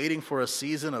just waiting for a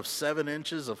season of 7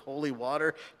 inches of holy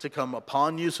water to come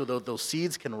upon you so that those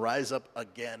seeds can rise up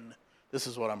again. This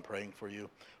is what I'm praying for you.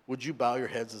 Would you bow your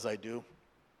heads as I do?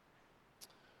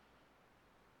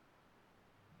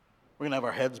 We're going to have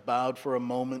our heads bowed for a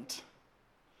moment,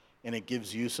 and it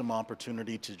gives you some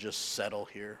opportunity to just settle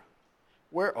here.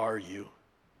 Where are you?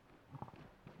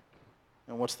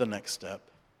 And what's the next step?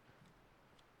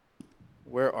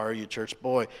 Where are you, church?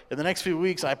 Boy, in the next few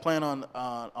weeks, I plan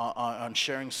on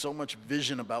sharing so much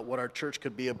vision about what our church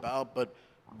could be about, but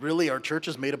really our church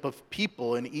is made up of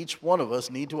people, and each one of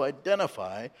us need to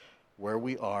identify where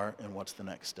we are and what's the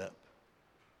next step.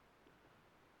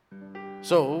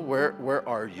 So, where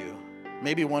are you?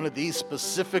 Maybe one of these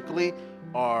specifically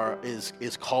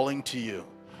is calling to you.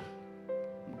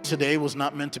 Today was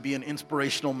not meant to be an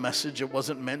inspirational message. It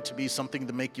wasn't meant to be something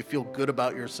to make you feel good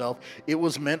about yourself. It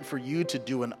was meant for you to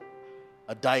do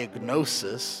a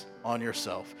diagnosis on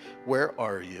yourself. Where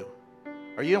are you?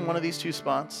 Are you in one of these two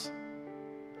spots?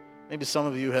 Maybe some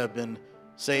of you have been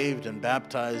saved and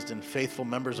baptized and faithful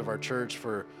members of our church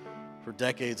for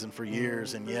decades and for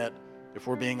years, and yet, if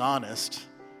we're being honest,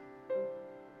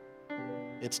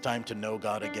 it's time to know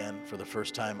God again for the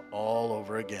first time all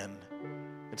over again.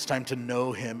 It's time to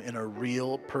know him in a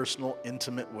real, personal,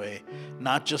 intimate way.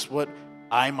 Not just what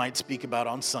I might speak about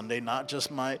on Sunday, not just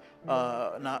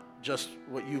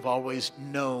what you've always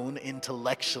known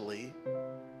intellectually.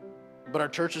 But our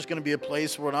church is going to be a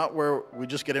place where we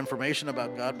just get information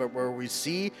about God, but where we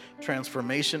see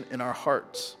transformation in our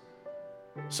hearts.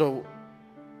 So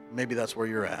maybe that's where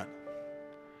you're at.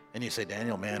 And you say,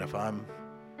 Daniel, man, if I'm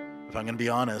going to be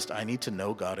honest, I need to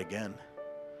know God again.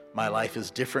 My life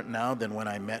is different now than when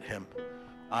I met him.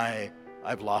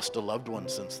 I've lost a loved one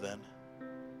since then.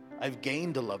 I've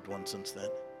gained a loved one since then.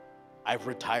 I've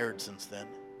retired since then.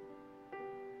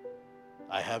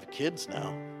 I have kids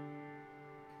now.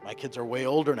 My kids are way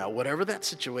older now. Whatever that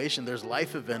situation, there's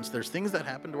life events, there's things that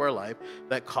happen to our life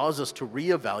that cause us to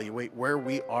reevaluate where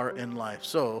we are in life.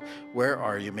 So, where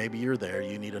are you? Maybe you're there.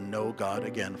 You need to know God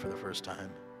again for the first time.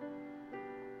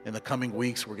 In the coming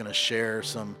weeks, we're going to share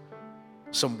some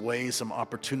ways, some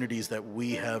opportunities that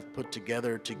we have put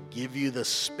together to give you the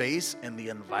space and the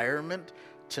environment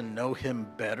to know him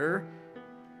better,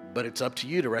 but it's up to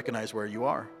you to recognize where you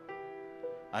are.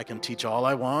 I can teach all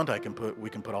I want. We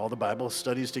can put all the Bible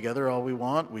studies together all we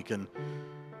want. We can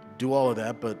do all of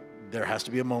that, but there has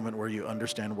to be a moment where you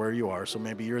understand where you are. So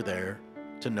maybe you're there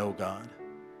to know God.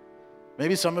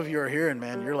 Maybe some of you are here and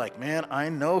man, you're like, man, I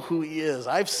know who he is.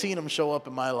 I've seen him show up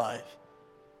in my life.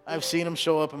 I've seen him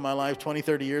show up in my life 20,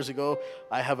 30 years ago.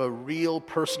 I have a real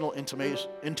personal,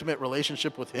 intimate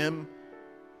relationship with him.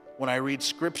 When I read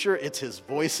scripture, it's his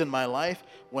voice in my life.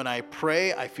 When I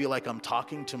pray, I feel like I'm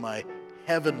talking to my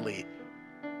heavenly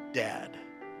dad.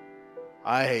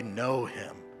 I know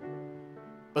him.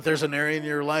 But there's an area in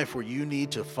your life where you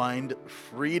need to find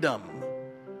freedom.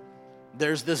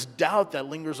 There's this doubt that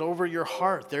lingers over your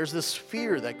heart. There's this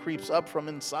fear that creeps up from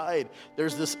inside.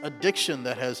 There's this addiction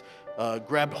that has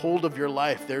grabbed hold of your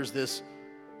life. There's this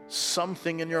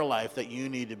something in your life that you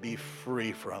need to be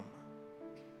free from.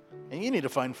 And you need to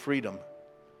find freedom.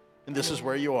 And this is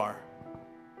where you are.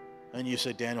 And you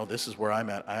say, Daniel, this is where I'm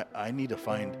at. I need to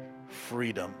find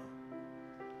freedom.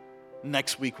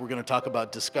 Next week, we're going to talk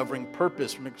about discovering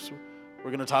purpose. We're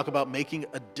going to talk about making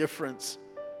a difference.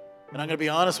 And I'm going to be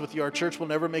honest with you, our church will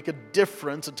never make a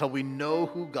difference until we know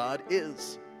who God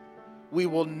is. We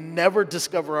will never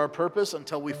discover our purpose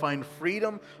until we find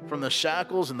freedom from the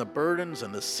shackles and the burdens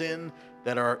and the sin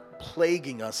that are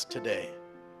plaguing us today.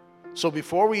 So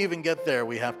before we even get there,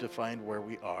 we have to find where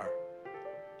we are.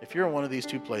 If you're in one of these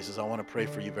two places, I want to pray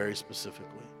for you very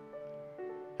specifically.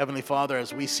 Heavenly Father,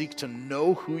 as we seek to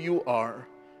know who you are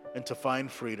and to find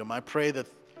freedom, I pray that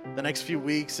the next few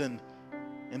weeks and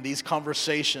these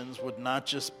conversations would not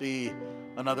just be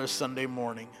another Sunday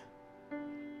morning,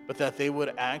 but that they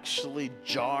would actually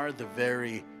jar the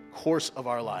very course of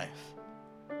our life.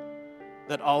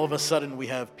 That all of a sudden we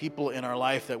have people in our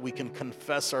life that we can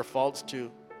confess our faults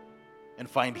to and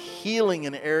find healing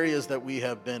in areas that we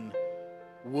have been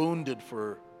wounded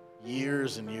for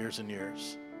years and years and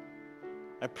years.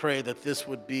 I pray that this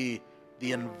would be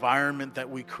the environment that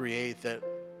we create, that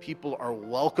people are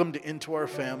welcomed into our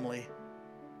family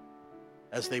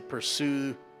as they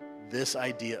pursue this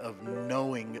idea of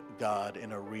knowing God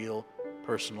in a real,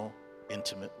 personal,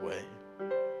 intimate way.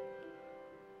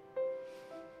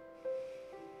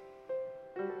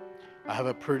 I have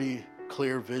a pretty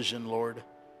clear vision, Lord,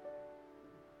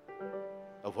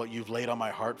 of of what you've laid on my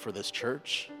heart for this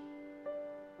church.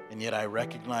 And yet I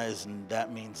recognize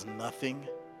that means nothing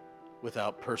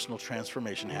without personal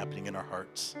transformation happening in our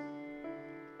hearts.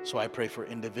 So I pray for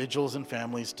individuals and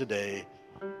families today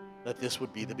that this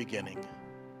would be the beginning.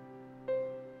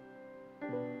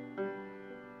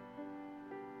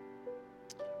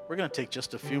 We're going to take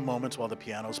just a few moments while the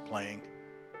piano's playing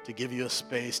to give you a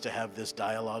space to have this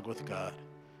dialogue with God.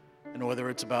 And whether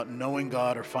it's about knowing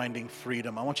God or finding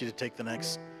freedom, I want you to take the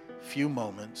next few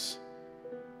moments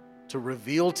to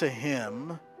reveal to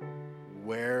Him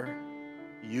where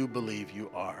you believe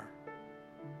you are.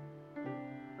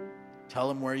 Tell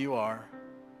Him where you are.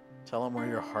 Tell Him where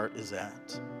your heart is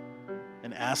at.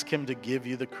 And ask Him to give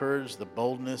you the courage, the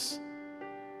boldness,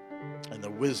 and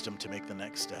the wisdom to make the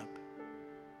next step.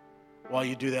 While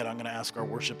you do that, I'm going to ask our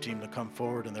worship team to come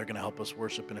forward, and they're going to help us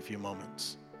worship in a few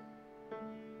moments.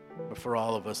 But for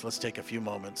all of us, let's take a few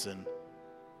moments and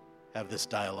have this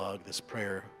dialogue, this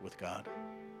prayer with God.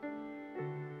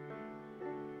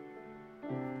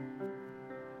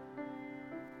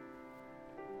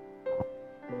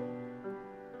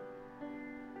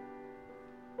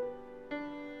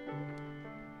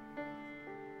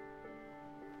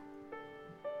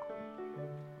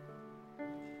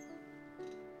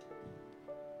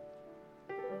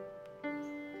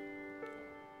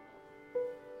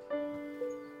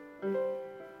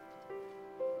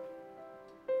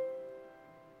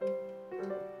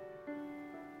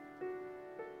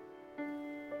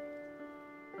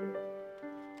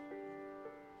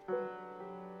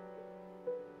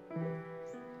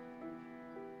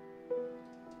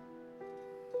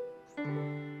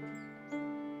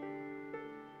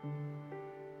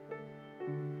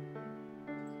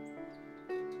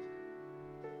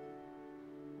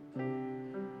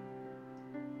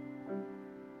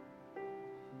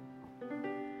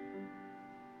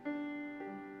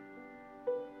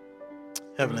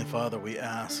 Heavenly Father, we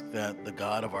ask that the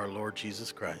God of our Lord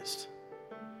Jesus Christ,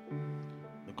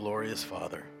 the glorious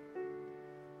Father,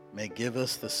 may give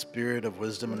us the spirit of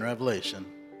wisdom and revelation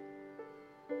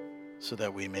so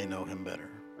that we may know Him better.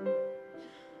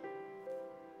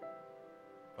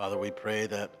 Father, we pray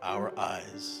that our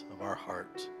eyes of our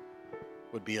heart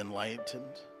would be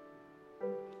enlightened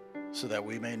so that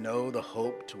we may know the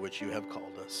hope to which you have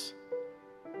called us,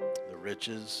 the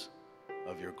riches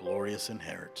of your glorious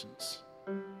inheritance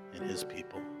in His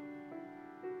people.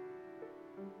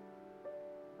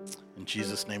 In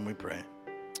Jesus' name we pray.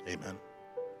 Amen.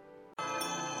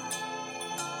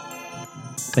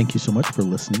 Thank you so much for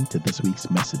listening to this week's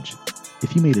message.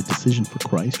 If you made a decision for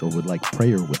Christ or would like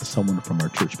prayer with someone from our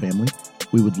church family,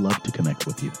 we would love to connect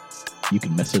with you. You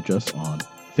can message us on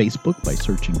Facebook by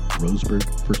searching Roseburg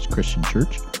First Christian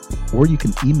Church, or you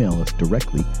can email us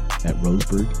directly at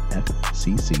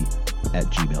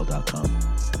roseburgfcc@gmail.com.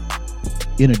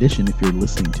 In addition, if you're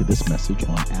listening to this message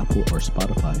on Apple or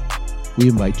Spotify, we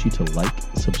invite you to like,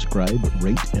 subscribe,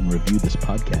 rate, and review this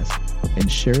podcast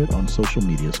and share it on social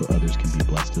media so others can be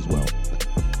blessed as well.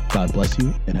 God bless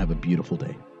you and have a beautiful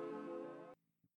day.